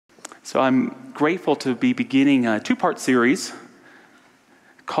So I'm grateful to be beginning a two-part series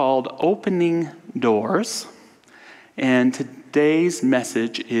called Opening Doors. And today's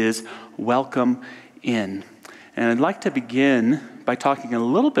message is Welcome In. And I'd like to begin by talking a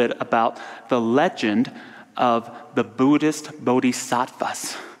little bit about the legend of the Buddhist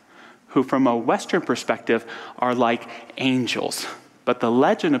bodhisattvas, who from a Western perspective are like angels. But the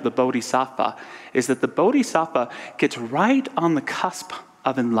legend of the bodhisattva is that the bodhisattva gets right on the cusp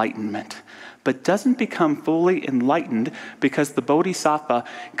of enlightenment, but doesn't become fully enlightened because the bodhisattva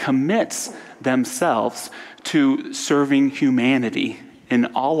commits themselves to serving humanity in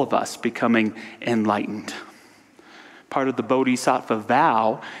all of us becoming enlightened. Part of the bodhisattva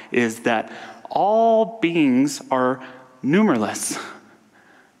vow is that all beings are numerous,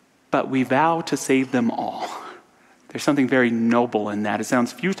 but we vow to save them all. There's something very noble in that. It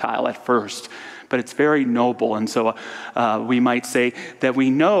sounds futile at first, but it's very noble. And so we might say that we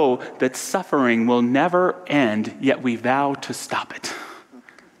know that suffering will never end, yet we vow to stop it.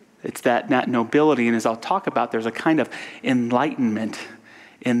 It's that nobility, and as I'll talk about, there's a kind of enlightenment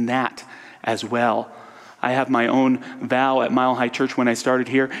in that as well. I have my own vow at Mile High Church when I started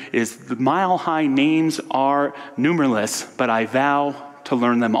here, is the Mile High names are numerous, but I vow to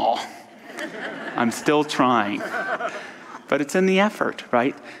learn them all. I'm still trying. But it's in the effort,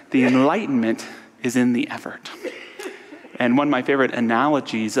 right? The enlightenment is in the effort. And one of my favorite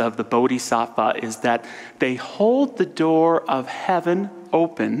analogies of the bodhisattva is that they hold the door of heaven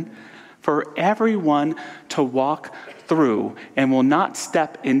open for everyone to walk through and will not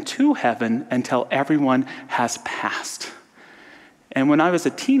step into heaven until everyone has passed. And when I was a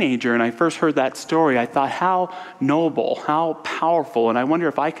teenager and I first heard that story, I thought, how noble, how powerful. And I wonder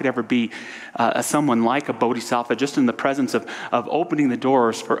if I could ever be someone like a bodhisattva, just in the presence of opening the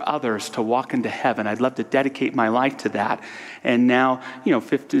doors for others to walk into heaven. I'd love to dedicate my life to that. And now,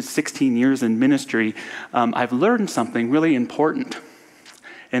 16 years in ministry, I've learned something really important.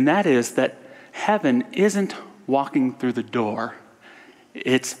 And that is that heaven isn't walking through the door.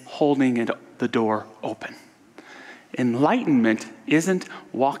 It's holding the door open. Enlightenment isn't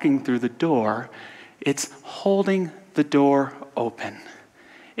walking through the door, it's holding the door open.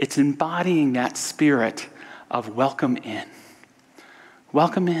 It's embodying that spirit of welcome in.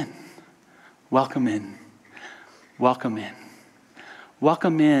 Welcome in. Welcome in. Welcome in.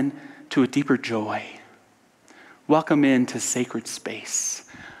 Welcome in to a deeper joy. Welcome in to sacred space.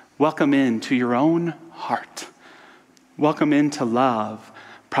 Welcome in to your own heart. Welcome into love,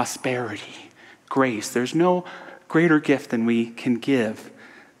 prosperity, grace. There's no greater gift than we can give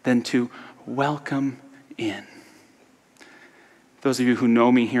than to welcome in. Those of you who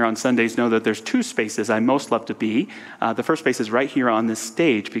know me here on Sundays know that there's two spaces I most love to be. The first space is right here on this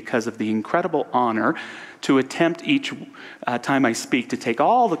stage because of the incredible honor to attempt each time I speak to take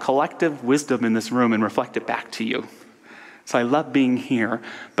all the collective wisdom in this room and reflect it back to you. So I love being here.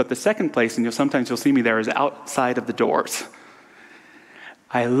 But the second place, and sometimes you'll see me there, is outside of the doors.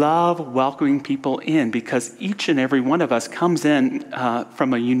 I love welcoming people in because each and every one of us comes in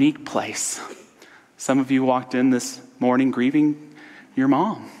from a unique place. Some of you walked in this morning grieving your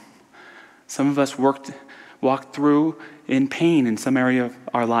mom. Some of us walked through in pain in some area of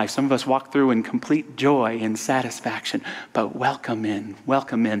our life. Some of us walked through in complete joy and satisfaction. But welcome in,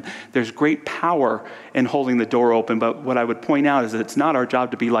 welcome in. There's great power in holding the door open, but what I would point out is that it's not our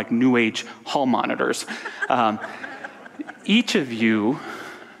job to be like New Age hall monitors. Each of you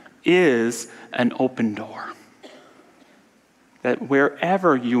is an open door. That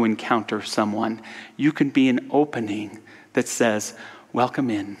wherever you encounter someone, you can be an opening that says,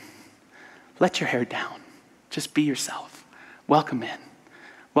 welcome in. Let your hair down. Just be yourself. Welcome in.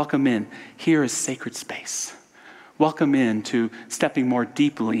 Welcome in. Here is sacred space. Welcome in to stepping more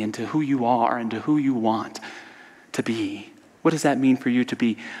deeply into who you are and to who you want to be. What does that mean for you to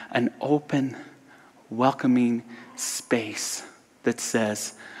be an open, welcoming space that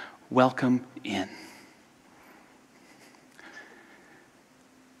says, welcome in?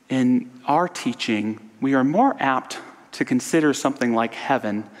 In our teaching, we are more apt to consider something like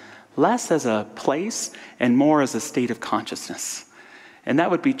heaven less as a place and more as a state of consciousness. And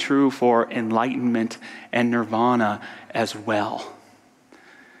that would be true for enlightenment and nirvana as well.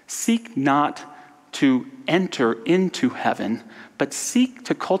 Seek not to enter into heaven, but seek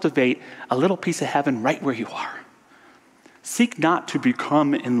to cultivate a little piece of heaven right where you are. Seek not to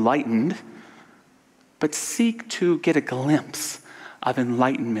become enlightened, but seek to get a glimpse of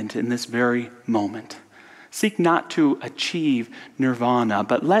enlightenment in this very moment. Seek not to achieve nirvana,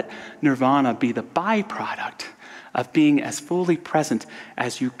 but let nirvana be the byproduct of being as fully present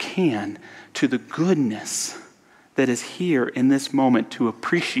as you can to the goodness that is here in this moment to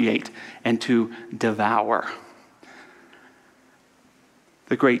appreciate and to devour.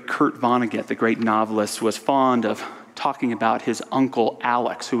 The great Kurt Vonnegut, the great novelist, was fond of talking about his uncle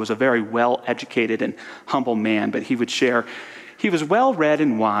Alex, who was a very well-educated and humble man, but he would share, he was well-read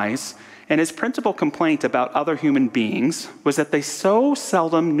and wise, and his principal complaint about other human beings was that they so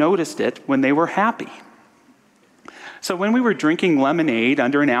seldom noticed it when they were happy. So when we were drinking lemonade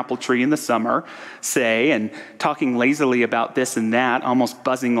under an apple tree in the summer, say, and talking lazily about this and that, almost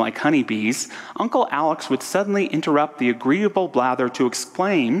buzzing like honeybees, Uncle Alex would suddenly interrupt the agreeable blather to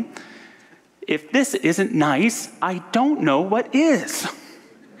exclaim, "If this isn't nice, I don't know what is."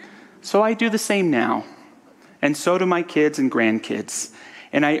 So I do the same now, and so do my kids and grandkids.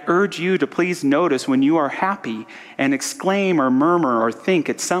 And I urge you to please notice when you are happy and exclaim or murmur or think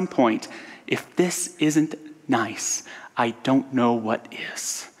at some point, "If this isn't nice, I don't know what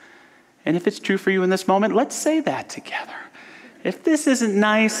is." And if it's true for you in this moment, let's say that together. If this isn't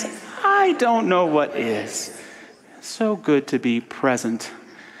nice, I don't know what is. So good to be present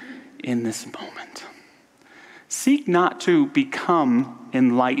in this moment. Seek not to become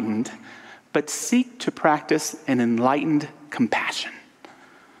enlightened, but seek to practice an enlightened compassion.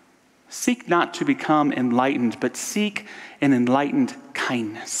 Seek not to become enlightened, but seek an enlightened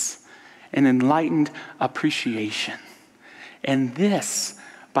kindness, an enlightened appreciation. And this,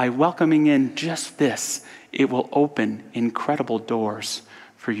 by welcoming in just this, it will open incredible doors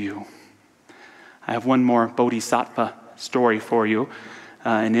for you. I have one more bodhisattva story for you,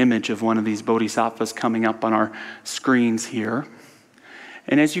 an image of one of these bodhisattvas coming up on our screens here.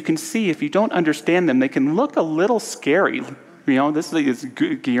 And as you can see, if you don't understand them, they can look a little scary. You know, this is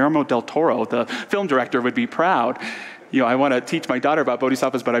Guillermo del Toro, the film director, would be proud. You know, I want to teach my daughter about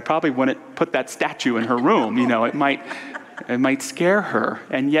bodhisattvas, but I probably wouldn't put that statue in her room. You know, it might scare her.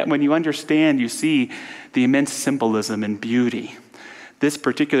 And yet when you understand, you see the immense symbolism and beauty. This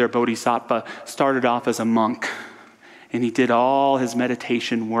particular bodhisattva started off as a monk, and he did all his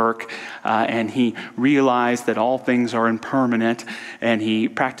meditation work, and he realized that all things are impermanent, and he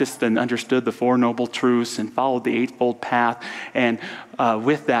practiced and understood the Four Noble Truths and followed the Eightfold Path, and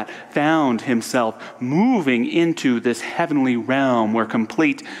with that found himself moving into this heavenly realm where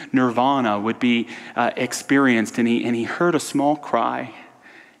complete nirvana would be experienced. And he heard a small cry,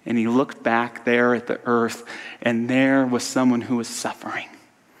 and he looked back there at the earth, and there was someone who was suffering.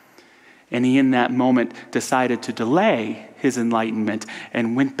 And he, in that moment, decided to delay his enlightenment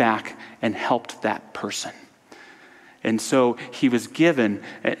and went back and helped that person. And so he was given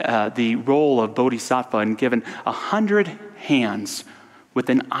the role of bodhisattva and given 100 hands with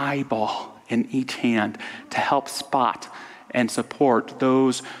an eyeball in each hand to help spot and support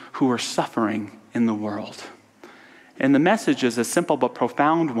those who are suffering in the world. And the message is a simple but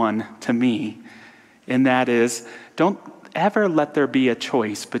profound one to me, and that is, don't ever let there be a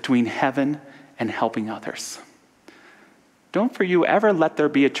choice between heaven and helping others. Don't for you ever let there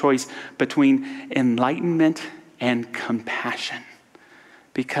be a choice between enlightenment and compassion,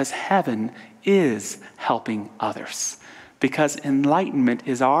 because heaven is helping others. Because enlightenment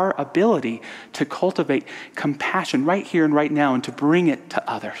is our ability to cultivate compassion right here and right now and to bring it to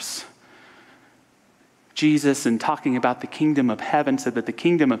others. Jesus, in talking about the kingdom of heaven, said that the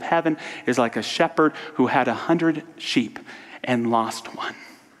kingdom of heaven is like a shepherd who had 100 sheep and lost one.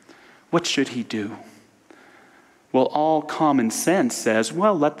 What should he do? Well, all common sense says,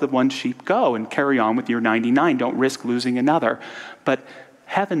 well, let the one sheep go and carry on with your 99. Don't risk losing another. But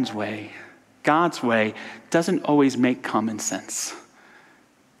heaven's way, God's way, doesn't always make common sense.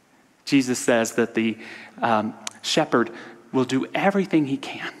 Jesus says that the shepherd will do everything he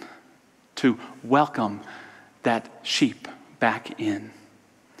can to welcome that sheep back in.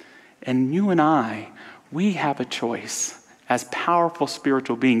 And you and I, we have a choice as powerful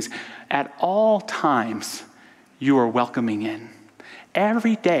spiritual beings. At all times, you are welcoming in.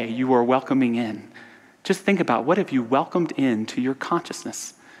 Every day, you are welcoming in. Just think about, what have you welcomed into your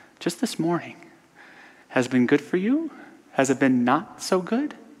consciousness just this morning? Has it been good for you? Has it been not so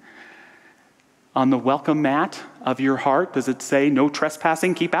good? On the welcome mat of your heart, does it say, no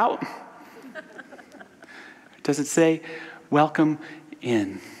trespassing, keep out? Does it say, welcome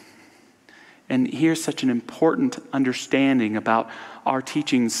in? And here's such an important understanding about our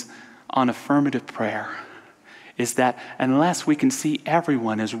teachings on affirmative prayer, is that unless we can see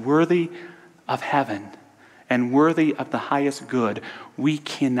everyone as worthy of heaven and worthy of the highest good, we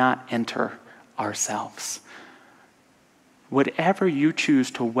cannot enter ourselves. Whatever you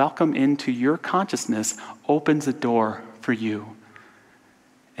choose to welcome into your consciousness opens a door for you.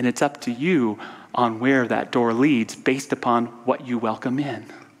 And it's up to you on where that door leads based upon what you welcome in.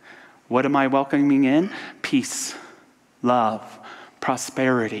 What am I welcoming in? Peace, love,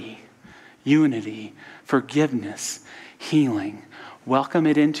 prosperity, unity, forgiveness, healing. Welcome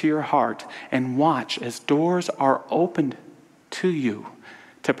it into your heart and watch as doors are opened to you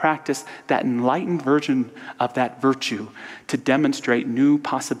to practice that enlightened version of that virtue to demonstrate new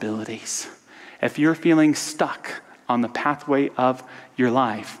possibilities. If you're feeling stuck on the pathway of your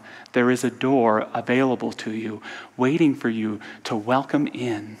life, there is a door available to you, waiting for you to welcome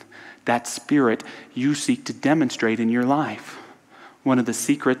in that spirit you seek to demonstrate in your life. One of the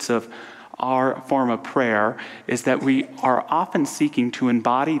secrets of our form of prayer is that we are often seeking to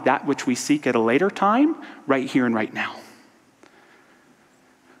embody that which we seek at a later time, right here and right now.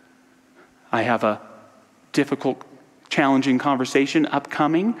 I have a difficult, challenging conversation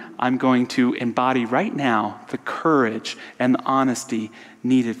upcoming. I'm going to embody right now the courage and the honesty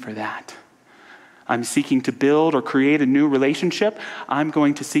needed for that. I'm seeking to build or create a new relationship. I'm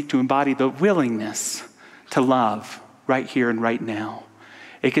going to seek to embody the willingness to love right here and right now.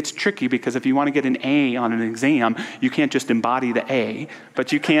 It gets tricky because if you want to get an A on an exam, you can't just embody the A,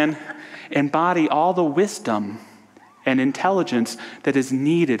 but you can embody all the wisdom and intelligence that is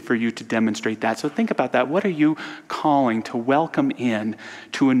needed for you to demonstrate that. So think about that. What are you calling to welcome in,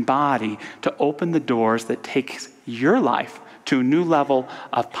 to embody, to open the doors that take your life to a new level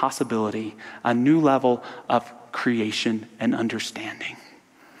of possibility, a new level of creation and understanding?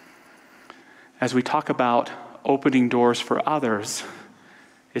 As we talk about opening doors for others,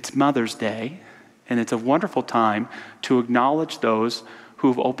 it's Mother's Day, and it's a wonderful time to acknowledge those who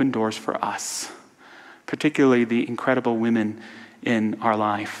have opened doors for us, particularly the incredible women in our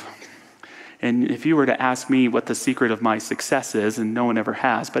life. And if you were to ask me what the secret of my success is, and no one ever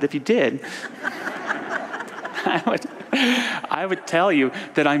has, but if you did, I would tell you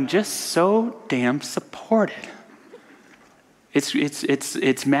that I'm just so damn supported.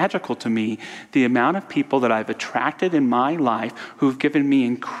 It's magical to me, the amount of people that I've attracted in my life who've given me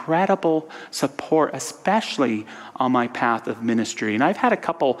incredible support, especially on my path of ministry. And I've had a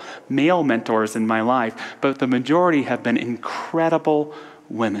couple male mentors in my life, but the majority have been incredible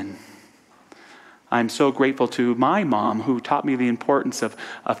women. I'm so grateful to my mom, who taught me the importance of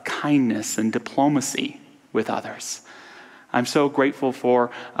kindness and diplomacy with others. I'm so grateful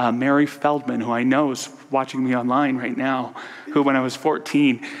for Mary Feldman, who I know is watching me online right now, who when I was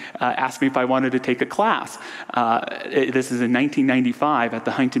 14 asked me if I wanted to take a class. This is in 1995 at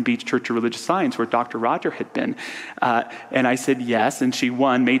the Huntington Beach Church of Religious Science, where Dr. Roger had been. And I said yes, and she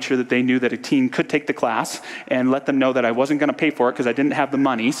made sure that they knew that a teen could take the class and let them know that I wasn't going to pay for it because I didn't have the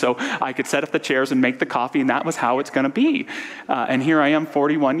money, so I could set up the chairs and make the coffee, and that was how it's going to be. And here I am,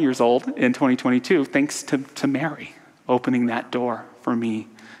 41 years old in 2022, thanks to Mary opening that door for me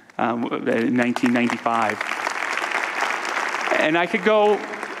in 1995. And I could go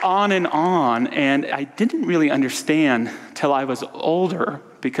on, and I didn't really understand till I was older,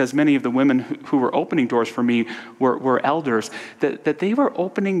 because many of the women who were opening doors for me were elders, that they were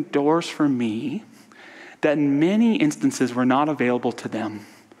opening doors for me that in many instances were not available to them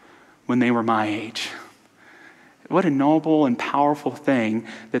when they were my age. What a noble and powerful thing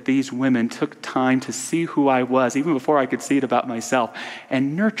that these women took time to see who I was, even before I could see it about myself,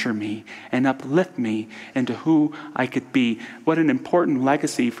 and nurture me and uplift me into who I could be. What an important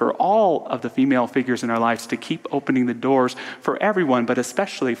legacy for all of the female figures in our lives to keep opening the doors for everyone, but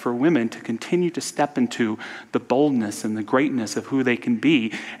especially for women to continue to step into the boldness and the greatness of who they can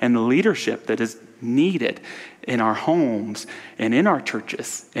be and the leadership that is needed in our homes and in our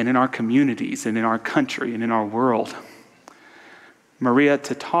churches and in our communities and in our country and in our world. Maria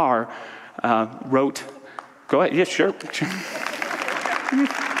Tatar wrote, go ahead, yeah, sure.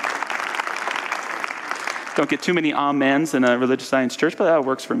 Don't get too many amens in a religious science church, but that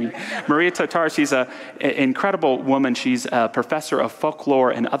works for me. Maria Tatar, she's an incredible woman. She's a professor of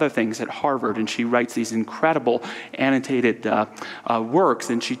folklore and other things at Harvard, and she writes these incredible annotated works.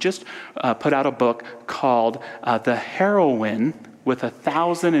 And she just put out a book called The Heroine with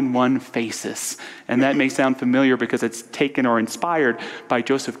 1,001 Faces. And that may sound familiar because it's taken or inspired by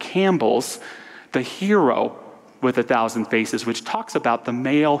Joseph Campbell's The Hero with 1,000 Faces, which talks about the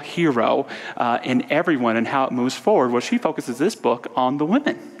male hero in everyone and how it moves forward. Well, she focuses this book on the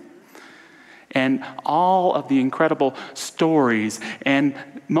women and all of the incredible stories, and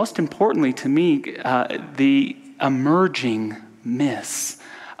most importantly to me, the emerging myths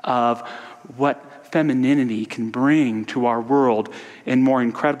of what femininity can bring to our world in more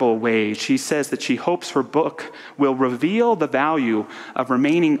incredible ways. She says that she hopes her book will reveal the value of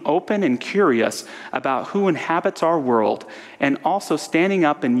remaining open and curious about who inhabits our world, and also standing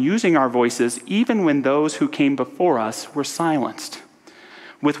up and using our voices even when those who came before us were silenced.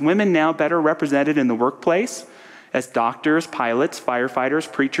 With women now better represented in the workplace As doctors, pilots,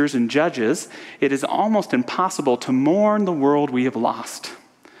 firefighters, preachers, and judges, it is almost impossible to mourn the world we have lost.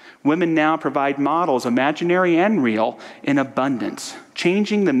 Women now provide models, imaginary and real, in abundance,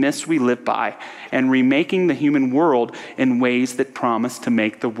 changing the myths we live by and remaking the human world in ways that promise to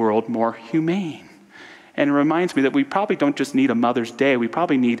make the world more humane. And it reminds me that we probably don't just need a Mother's Day, we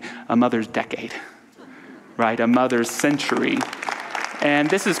probably need a Mother's Decade, right? A Mother's Century.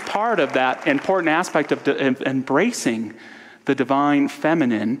 And this is part of that important aspect of embracing the divine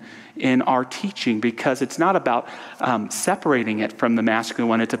feminine in our teaching, because it's not about separating it from the masculine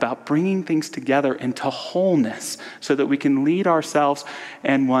one. It's about bringing things together into wholeness so that we can lead ourselves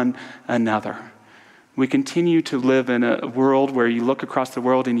and one another. We continue to live in a world where you look across the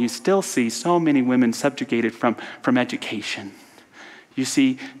world and you still see so many women subjugated from education. You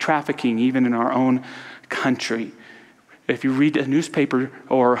see trafficking even in our own country. If you read a newspaper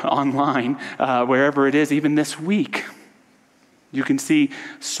or online, wherever it is, even this week, you can see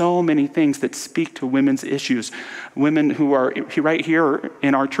so many things that speak to women's issues. Women who are right here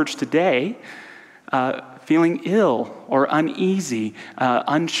in our church today, feeling ill or uneasy,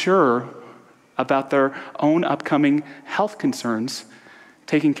 unsure about their own upcoming health concerns,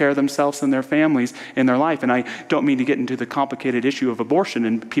 taking care of themselves and their families in their life. And I don't mean to get into the complicated issue of abortion,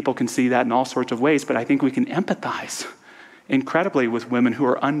 and people can see that in all sorts of ways, but I think we can empathize incredibly with women who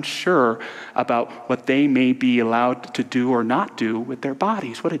are unsure about what they may be allowed to do or not do with their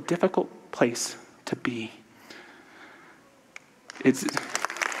bodies. What a difficult place to be.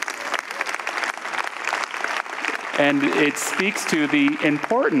 And it speaks to the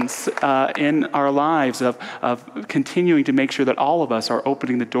importance in our lives of continuing to make sure that all of us are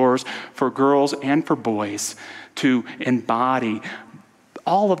opening the doors for girls and for boys to embody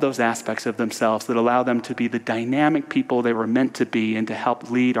all of those aspects of themselves that allow them to be the dynamic people they were meant to be, and to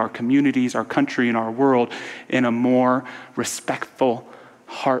help lead our communities, our country, and our world in a more respectful,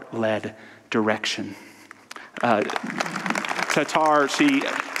 heart-led direction. Tatar, she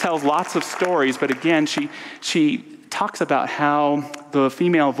tells lots of stories, but again, she talks about how the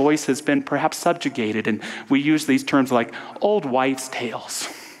female voice has been perhaps subjugated, and we use these terms like old wives' tales,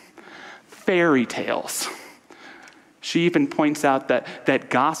 fairy tales. She even points out that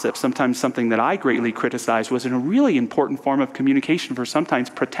gossip, sometimes something that I greatly criticize, was a really important form of communication for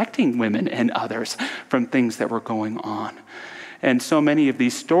sometimes protecting women and others from things that were going on. And so many of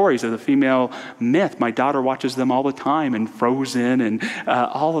these stories of the female myth, my daughter watches them all the time, and Frozen and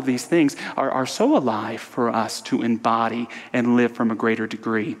all of these things are so alive for us to embody and live from a greater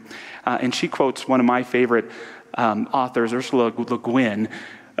degree. And she quotes one of my favorite authors, Ursula Le Guin,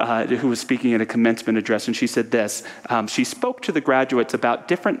 who was speaking at a commencement address, and she said this. She spoke to the graduates about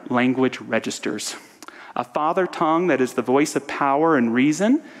different language registers: a father tongue that is the voice of power and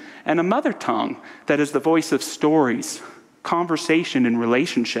reason, and a mother tongue that is the voice of stories, conversation, and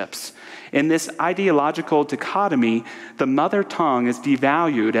relationships. In this ideological dichotomy, the mother tongue is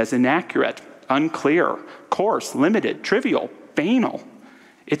devalued as inaccurate, unclear, coarse, limited, trivial, banal.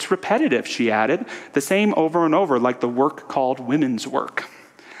 It's repetitive, she added, the same over and over, like the work called women's work.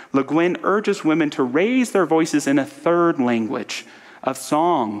 Le Guin urges women to raise their voices in a third language of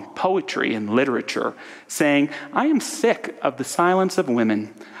song, poetry, and literature, saying, I am sick of the silence of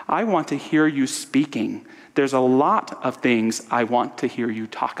women. I want to hear you speaking. There's a lot of things I want to hear you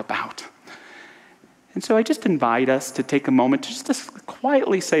talk about. And so I just invite us to take a moment just to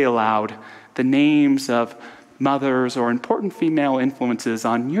quietly say aloud the names of mothers or important female influences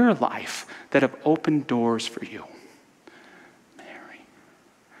on your life that have opened doors for you.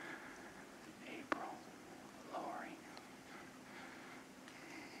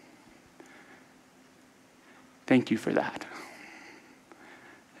 Thank you for that.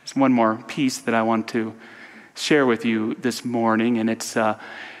 There's one more piece that I want to share with you this morning, and it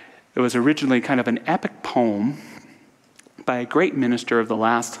was originally kind of an epic poem by a great minister of the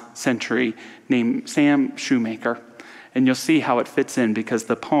last century named Sam Shoemaker. And you'll see how it fits in, because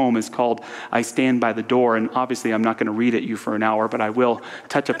the poem is called I Stand by the Door, and obviously I'm not going to read it you for an hour, but I will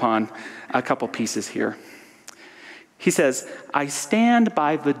touch upon a couple pieces here. He says, I stand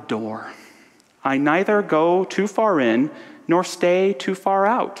by the door. I neither go too far in nor stay too far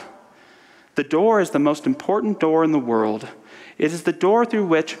out. The door is the most important door in the world. It is the door through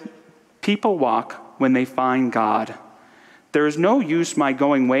which people walk when they find God. There is no use my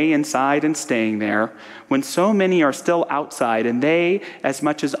going way inside and staying there when so many are still outside, and they, as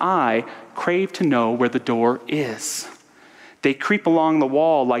much as I, crave to know where the door is. They creep along the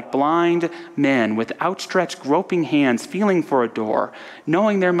wall like blind men with outstretched, groping hands, feeling for a door,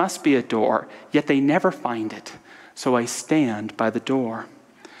 knowing there must be a door, yet they never find it. So I stand by the door.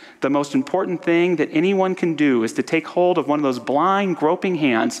 The most important thing that anyone can do is to take hold of one of those blind, groping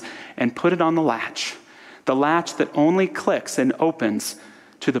hands and put it on the latch that only clicks and opens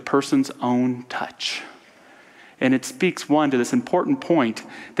to the person's own touch. And it speaks, one, to this important point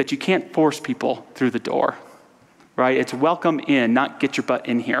that you can't force people through the door, right? It's welcome in, not get your butt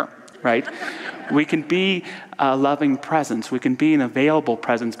in here, right? We can be a loving presence. We can be an available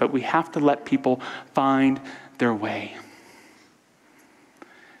presence, but we have to let people find their way.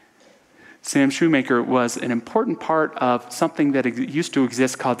 Sam Shoemaker was an important part of something that used to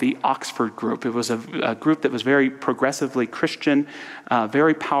exist called the Oxford Group. It was a group that was very progressively Christian,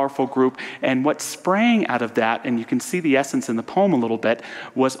 very powerful group. And what sprang out of that, and you can see the essence in the poem a little bit,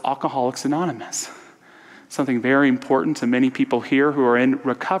 was Alcoholics Anonymous. Something very important to many people here who are in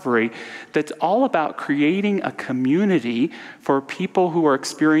recovery, that's all about creating a community for people who are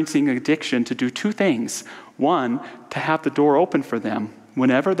experiencing addiction to do two things. One, to have the door open for them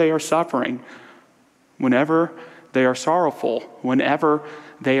whenever they are suffering, whenever they are sorrowful, whenever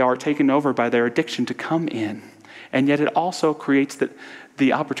they are taken over by their addiction, to come in. And yet it also creates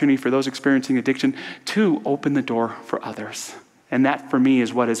the opportunity for those experiencing addiction to open the door for others. And that, for me,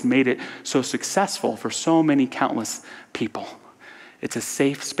 is what has made it so successful for so many countless people. It's a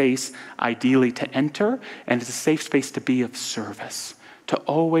safe space, ideally, to enter, and it's a safe space to be of service, to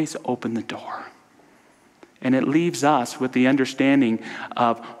always open the door. And it leaves us with the understanding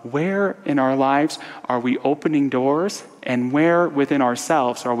of where in our lives are we opening doors, and where within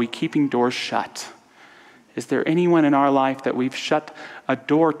ourselves are we keeping doors shut. Is there anyone in our life that we've shut a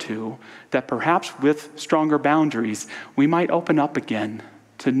door to that perhaps with stronger boundaries we might open up again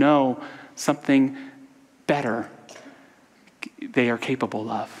to know something better they are capable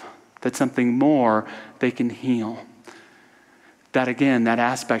of, that something more they can heal? That, again, that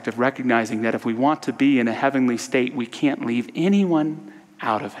aspect of recognizing that if we want to be in a heavenly state, we can't leave anyone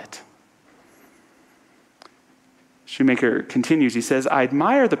out of it. Shoemaker continues, he says, I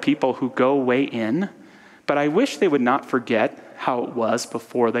admire the people who go way in, but I wish they would not forget how it was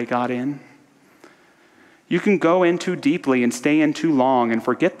before they got in. You can go in too deeply and stay in too long and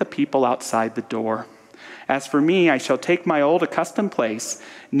forget the people outside the door. As for me, I shall take my old accustomed place,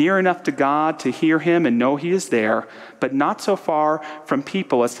 near enough to God to hear him and know he is there, but not so far from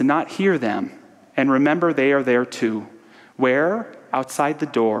people as to not hear them, and remember they are there too. Where? Outside the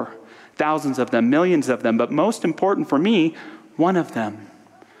door. Thousands of them, millions of them, but most important for me, one of them,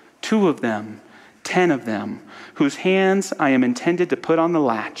 two of them, 10 of them, whose hands I am intended to put on the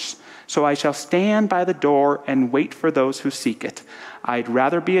latch. So I shall stand by the door and wait for those who seek it. I'd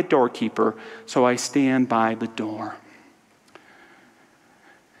rather be a doorkeeper, so I stand by the door.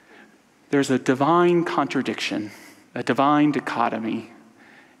 There's a divine contradiction, a divine dichotomy,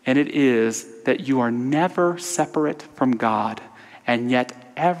 and it is that you are never separate from God, and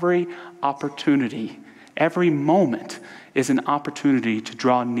yet every opportunity, every moment is an opportunity to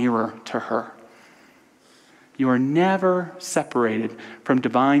draw nearer to her. You are never separated from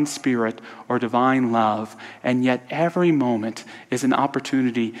divine spirit or divine love, and yet every moment is an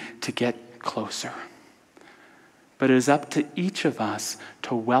opportunity to get closer. But it is up to each of us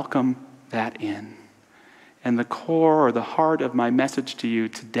to welcome that in. And the core or the heart of my message to you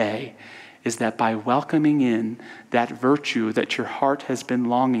today is that by welcoming in that virtue that your heart has been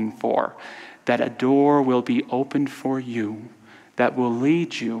longing for, that a door will be opened for you that will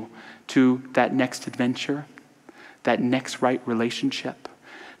lead you to that next adventure, that next right relationship,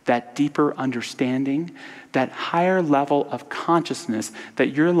 that deeper understanding, that higher level of consciousness that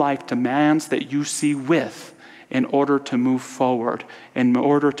your life demands that you see with in order to move forward, in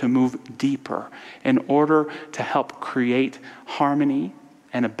order to move deeper, in order to help create harmony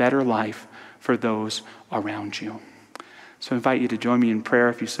and a better life for those around you. So I invite you to join me in prayer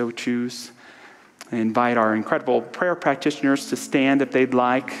if you so choose. I invite our incredible prayer practitioners to stand if they'd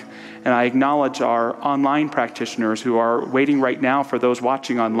like. And I acknowledge our online practitioners who are waiting right now for those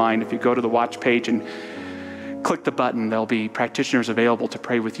watching online. If you go to the watch page and click the button, there'll be practitioners available to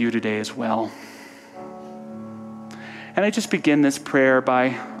pray with you today as well. And I just begin this prayer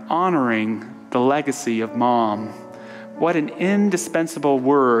by honoring the legacy of Mom. What an indispensable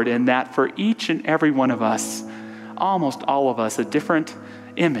word, in that for each and every one of us, almost all of us, a different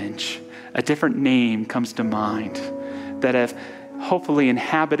image, a different name comes to mind that have hopefully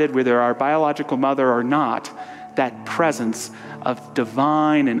inhabited, whether our biological mother or not, that presence of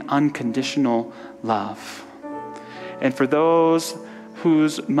divine and unconditional love. And for those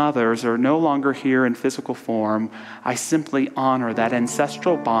whose mothers are no longer here in physical form, I simply honor that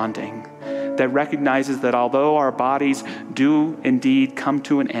ancestral bonding that recognizes that although our bodies do indeed come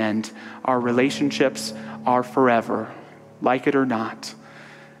to an end, our relationships are forever, like it or not.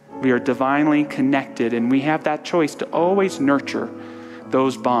 We are divinely connected, and we have that choice to always nurture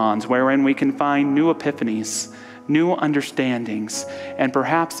those bonds wherein we can find new epiphanies, new understandings, and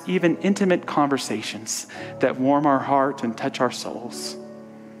perhaps even intimate conversations that warm our heart and touch our souls.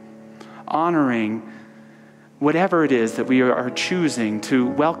 Honoring whatever it is that we are choosing to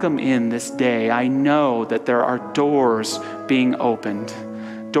welcome in this day, I know that there are doors being opened,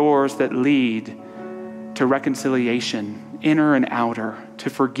 doors that lead to reconciliation, inner and outer, to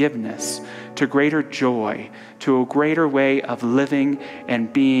forgiveness, to greater joy, to a greater way of living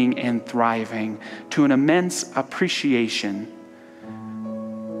and being and thriving, to an immense appreciation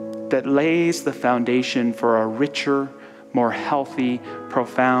that lays the foundation for a richer, more healthy,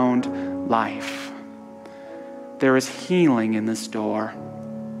 profound life. There is healing in this door.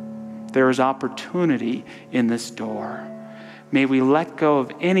 There is opportunity in this door. May we let go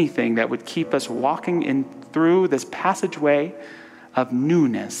of anything that would keep us walking through this passageway of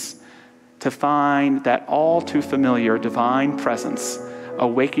newness to find that all too familiar divine presence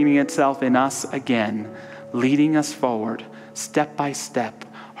awakening itself in us again, leading us forward, step by step,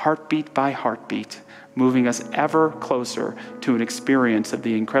 heartbeat by heartbeat, moving us ever closer to an experience of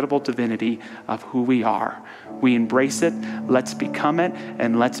the incredible divinity of who we are. We embrace it, let's become it,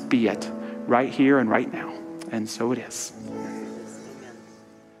 and let's be it right here and right now. And so it is.